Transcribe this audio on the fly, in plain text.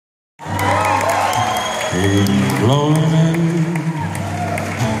came blowing in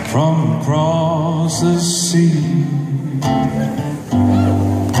from across the sea.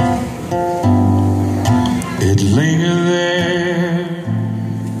 It lingered there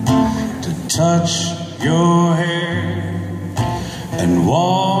to touch your hair and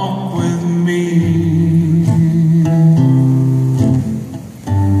walk with me.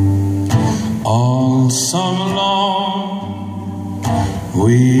 All summer long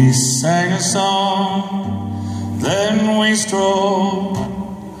we sang a song, then we strolled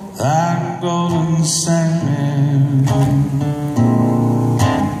that golden sand.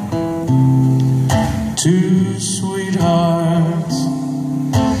 Two sweethearts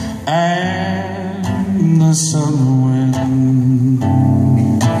and the summer wind.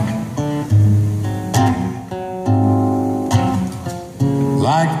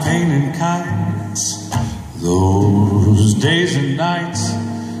 Like painted kites, those days and nights,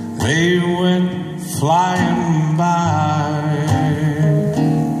 they went flying by.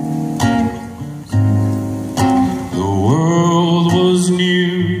 The world was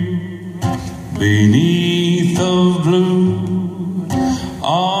new beneath the blue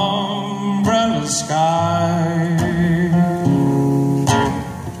umbrella sky.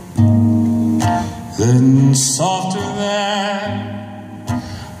 Then softer than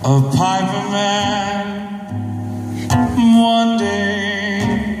a piper man, one day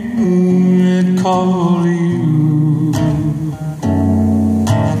it called you.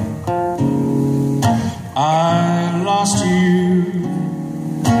 I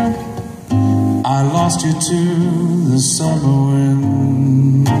lost you to the summer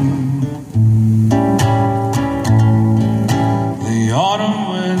wind, the autumn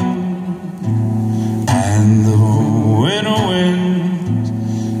wind, and the winter wind.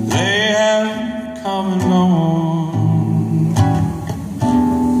 They have come and gone.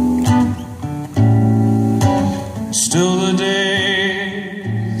 Still the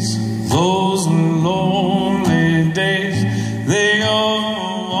days, those lonely days, they go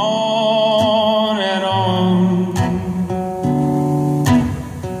on and on.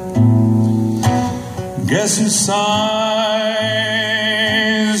 Guess who sighs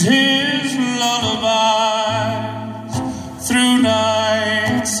his lullabies through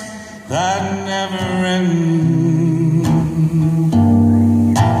nights that never end?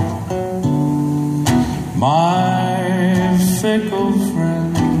 My fickle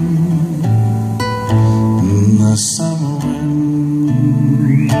friend, the summer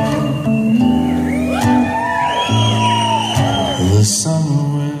wind, the summer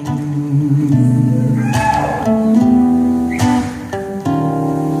wind,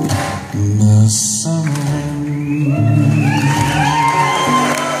 the summer wind.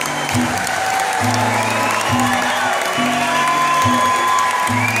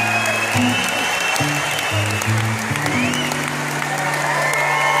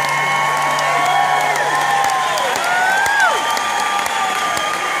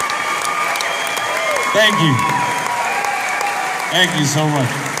 Thank you. Thank you so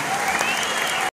much.